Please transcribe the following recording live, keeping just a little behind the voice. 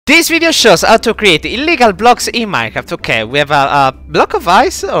This video shows how to create illegal blocks in Minecraft. Okay, we have a block of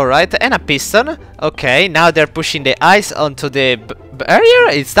ice, alright, and a piston. Okay, now they're pushing the ice onto the barrier?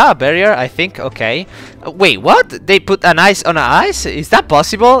 Is that a barrier? I think, okay. Wait, what? They put an ice on an ice? Is that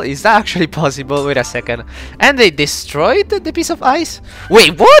possible? Is that actually possible? Wait a second. And they destroyed the piece of ice?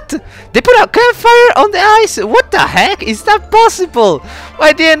 Wait, what? They put a campfire on the ice? What the heck? Is that possible?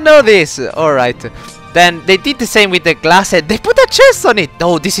 I didn't know this. Alright. Then they did the same with the glass and they put a chest on it.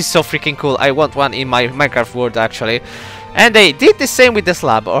 Oh, this is so freaking cool. I want one in my Minecraft world actually. And they did the same with the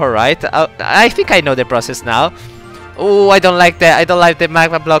slab. Alright. I think I know the process now. Oh, I don't like that. I don't like the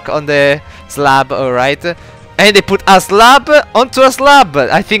magma block on the slab. Alright. And they put a slab onto a slab.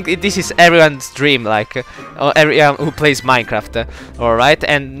 I think this is everyone's dream, like everyone who plays Minecraft. Alright,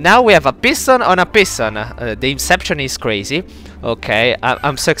 and now we have a piston on a piston. The inception is crazy. Okay,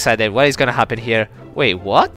 I'm so excited. What is gonna happen here? Wait, what?